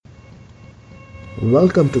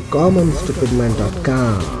Welcome to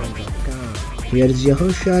commonstupidman.com. Here is your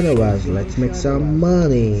host Shanawaz. Let's make some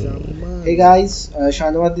money. Hey guys,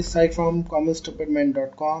 Shanawaz this side from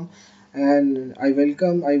commonstupidman.com, and I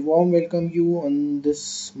warm welcome you on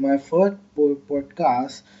this my first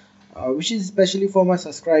podcast, which is especially for my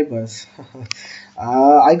subscribers.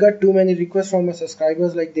 I got too many requests from my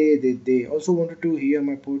subscribers, like they also wanted to hear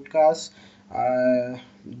my podcast. Uh,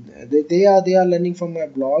 they are learning from my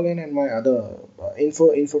blog and my other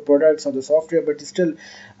info products or the software, but still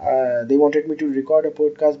they wanted me to record a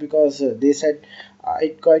podcast because they said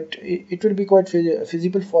it will be quite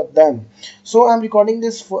feasible for them. So I'm recording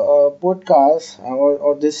this podcast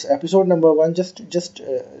or this episode number one just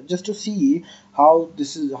to see how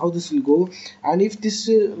this will go, and if this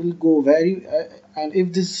will go very and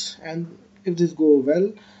if this go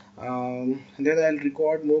well, then I'll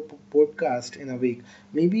record more podcast in a week.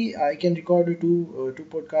 Maybe I can record two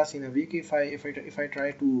podcasts in a week if I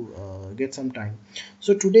try to get some time.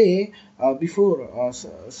 So today, let's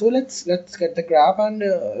get the grab and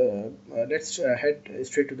let's head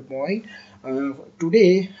straight to the point.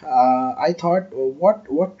 Today, I thought, what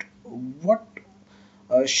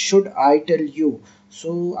should I tell you?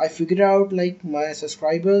 So I figured out, like, my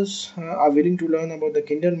subscribers are willing to learn about the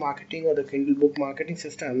Kindle marketing or the Kindle book marketing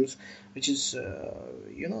systems, which is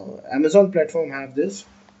Amazon platform have this.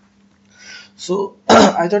 So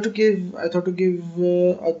I thought to give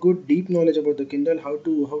a good deep knowledge about the Kindle, how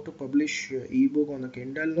to publish ebook on the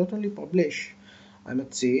Kindle. Not only publish, I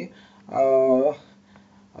must say, uh,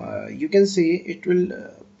 you can say it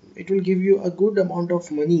will give you a good amount of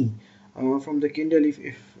money from the Kindle if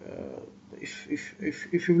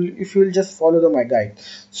you will just follow my guide.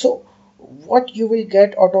 So what you will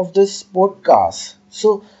get out of this podcast?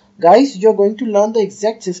 So guys, you're going to learn the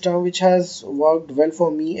exact system which has worked well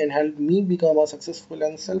for me and helped me become a successful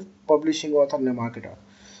and self-publishing author and a marketer.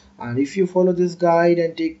 And if you follow this guide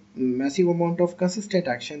and take massive amount of consistent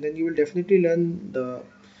action, then you will definitely learn the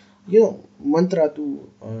mantra to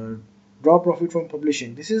draw profit from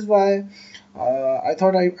publishing. This is why I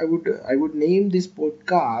thought I would name this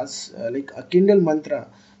podcast like a Kindle mantra,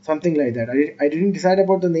 something like that. I didn't decide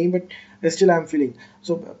about the name, but still I'm feeling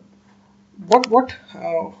so. What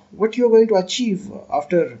you're going to achieve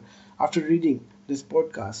after reading this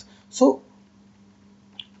podcast? So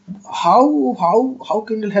how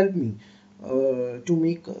Kindle helped me to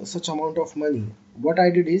make such amount of money? What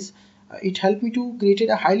I did is, it helped me to create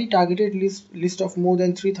a highly targeted list of more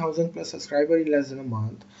than 3,000 plus subscribers in less than a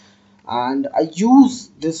month, and I use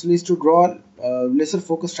this list to draw lesser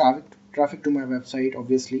focused traffic to my website,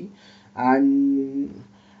 obviously, and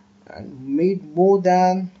made more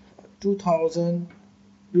than 2,000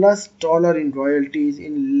 plus dollar in royalties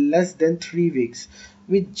in less than 3 weeks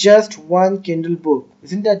with just one Kindle book.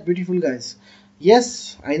 Isn't that beautiful, guys?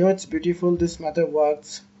 Yes, I know it's beautiful. This method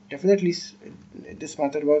works. Definitely, this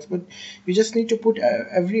method works, but you just need to put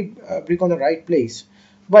every brick on the right place.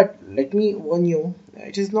 But let me warn you,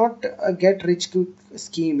 it is not a get rich quick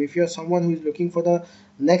scheme. If you're someone who is looking for the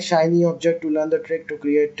next shiny object to learn the trick to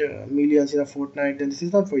create millions in a fortnight, then this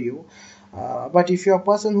is not for you. But if you're a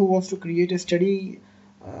person who wants to create a steady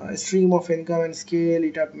stream of income and scale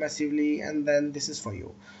it up massively, and then this is for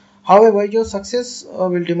you. However, your success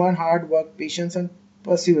will demand hard work, patience, and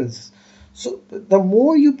perseverance. So the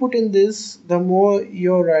more you put in this, the more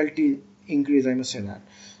your royalty increase. I must say that.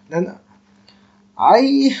 Then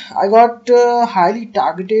I got highly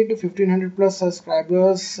targeted 1,500 plus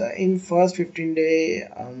subscribers in first 15 day.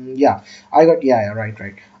 Yeah, I got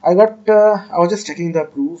right. I was just checking the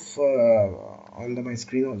proof on my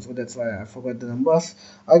screen also. That's why I forgot the numbers.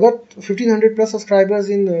 I got 1,500 plus subscribers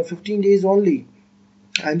in 15 days only.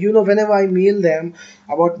 And whenever I mail them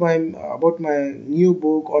about my new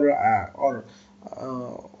book or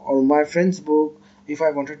my friend's book, if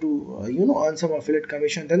I wanted to earn some affiliate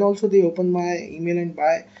commission, then also they open my email and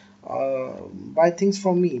buy things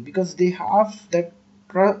from me, because they have that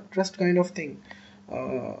trust kind of thing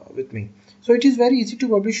with me. So it is very easy to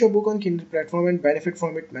publish your book on Kindle platform and benefit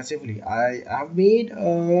from it massively. I have made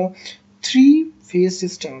a three-phase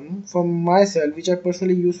system for myself, which I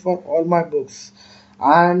personally use for all my books,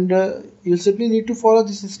 and you'll simply need to follow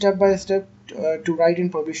this step by step to write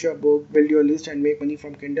and publish your book, build your list, and make money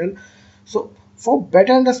from Kindle. So for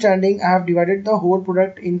better understanding, I have divided the whole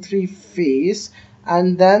product in three phases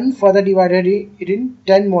and then further divided it in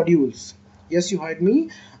 10 modules. Yes, you heard me.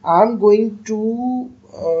 I'm going to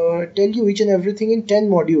tell you each and everything in 10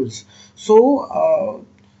 modules. So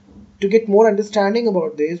to get more understanding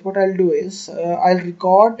about this, what I'll do is, I'll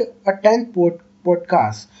record a 10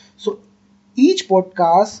 podcast. So each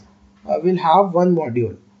podcast will have one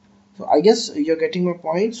module. So I guess you're getting my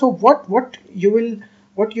point. So what you will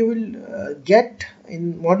get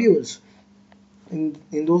in modules,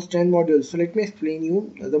 in those 10 modules. So let me explain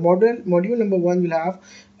you. The module number 1 will have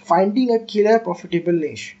finding a killer profitable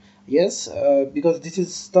niche. Yes, because this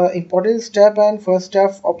is the important step and first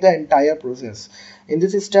step of the entire process. In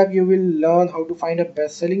this step you will learn how to find a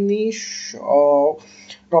best-selling niche or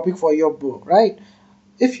topic for your book, right?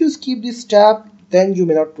 If you skip this step, then you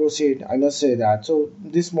may not proceed, I must say that. So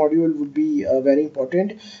this module would be very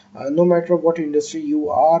important, no matter what industry you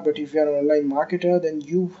are. But if you are an online marketer, then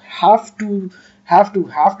you have to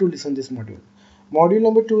listen this module. Module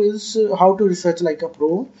number 2 is how to research like a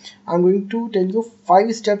pro. I'm going to tell you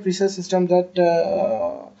 5-step research system that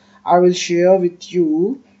I will share with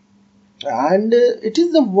you, and it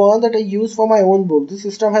is the one that I use for my own book. This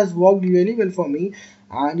system has worked really well for me,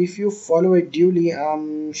 and if you follow it duly,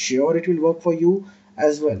 I'm sure it will work for you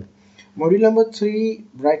as well. Module number 3,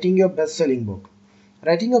 writing your best-selling book.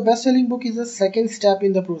 Writing a best-selling book is the second step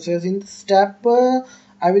in the process. In this step,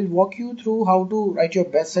 I will walk you through how to write your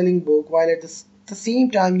best-selling book while at the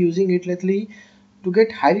same time using it lately to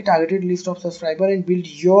get highly targeted list of subscriber and build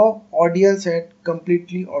your audience at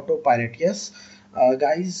completely autopilot. Yes,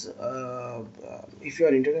 guys, if you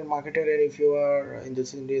are internet marketer and if you are in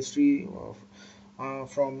this industry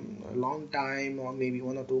from a long time or maybe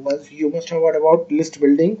 1 or 2 months, you must have heard about list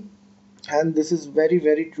building, and this is very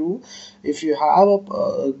very true. If you have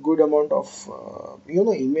a good amount of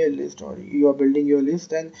email list, or you are building your list,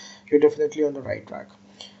 then you're definitely on the right track.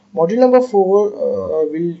 Module number 4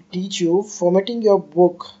 will teach you formatting your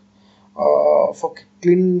book for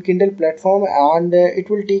Kindle platform, and it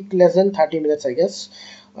will take less than 30 minutes, I guess.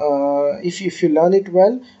 If you learn it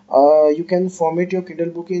well, you can format your Kindle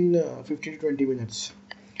book in 15 to 20 minutes.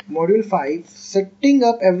 Module 5, setting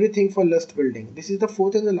up everything for list building. This is the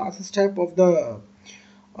fourth and the last step of the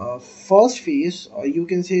first phase, or you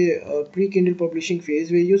can say pre-Kindle publishing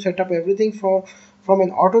phase, where you set up everything from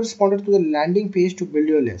an autoresponder to the landing page to build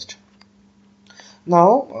your list.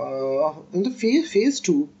 Now, in the phase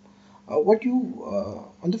 2,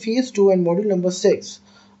 on the phase 2 and module number 6,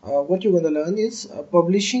 what you're going to learn is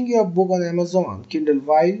publishing your book on Amazon Kindle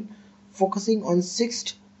while focusing on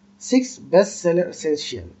six bestseller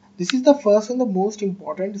essential. This is the first and the most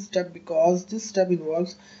important step, because this step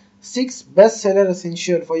involves 6 bestseller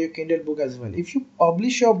essential for your Kindle book as well. If you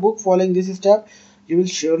publish your book following this step, you will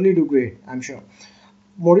surely do great, I'm sure.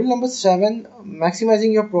 Module number 7,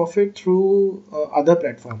 maximizing your profit through other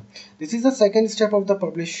platform. This is the second step of the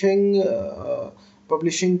publishing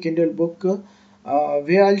Kindle book,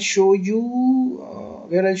 where I'll show you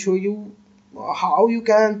how you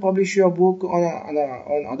can publish your book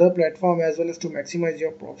on other platform as well as to maximize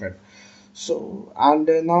your profit. So, and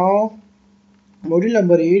now module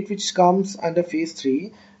number 8, which comes under phase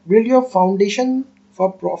 3, build your foundation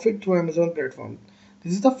for profit through Amazon platform.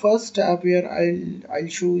 This is the first step where I'll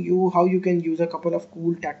show you how you can use a couple of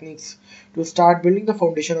cool techniques to start building the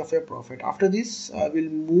foundation of your profit. After this, we'll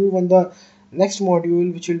move on the next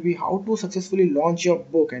module, which will be how to successfully launch your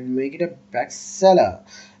book and make it a bestseller.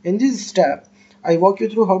 In this step, I walk you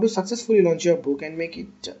through how to successfully launch your book and make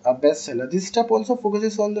it a bestseller. This step also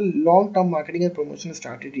focuses on the long-term marketing and promotion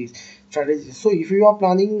strategies. So if you are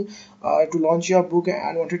planning to launch your book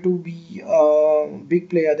and wanted to be a big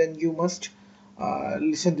player, then you must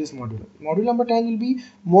listen this module. Module number 10 will be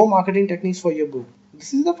more marketing techniques for your book.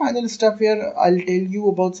 This is the final step where I'll tell you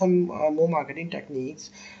about some more marketing techniques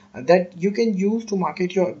that you can use to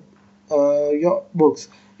market your books.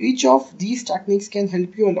 Each of these techniques can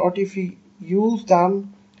help you a lot if you use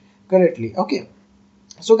them correctly. Okay,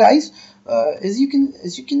 so guys, as you can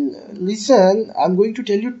listen, I'm going to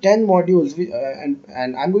tell you 10 modules,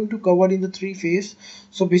 and I'm going to cover in the 3 phase.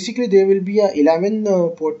 So basically there will be 11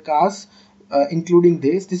 podcasts, including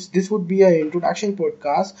this would be an introduction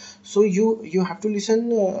podcast. So you have to listen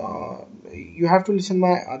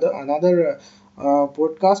my another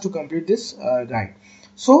podcast to complete this guide.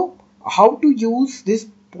 So how to use this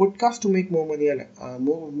podcast to make more money,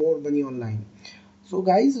 more money online. So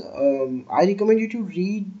guys, I recommend you to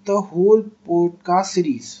read the whole podcast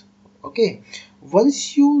series. Okay,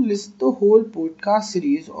 once you list the whole podcast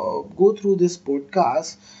series or go through this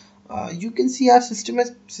podcast, you can see I've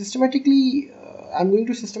systematically I'm going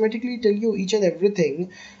to systematically tell you each and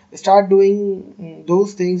everything. Start doing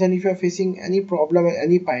those things, and if you are facing any problem at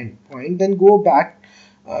any point, then go back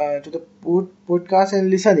to the podcast and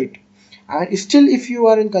listen it. And still, if you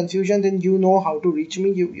are in confusion, then you know how to reach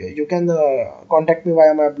me. You can contact me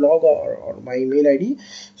via my blog or my email ID.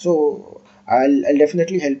 So I'll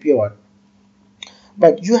definitely help you out.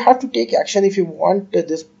 But you have to take action if you want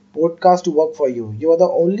this podcast to work for you. You are the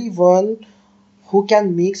only one who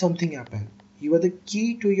can make something happen. You are the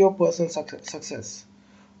key to your personal success.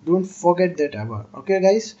 Don't forget that ever. Okay,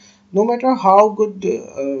 guys? No matter how good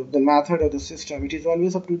the method or the system, it is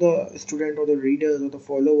always up to the student or the readers or the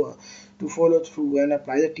follower to follow through and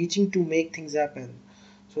apply the teaching to make things happen.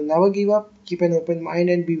 So never give up, keep an open mind,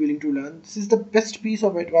 and be willing to learn. This is the best piece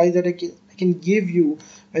of advice that I can give you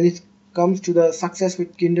when it comes to the success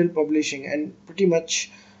with Kindle publishing and pretty much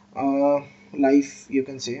life, you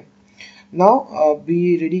can say. Now,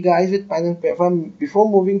 be ready, guys, with pen and paper before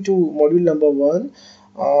moving to module number one,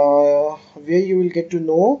 where you will get to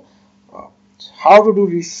know uh, how to do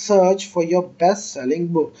research for your best selling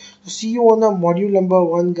book. So, see you on the module number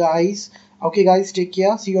one, guys. Okay, guys, take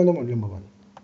care. See you on the module number one.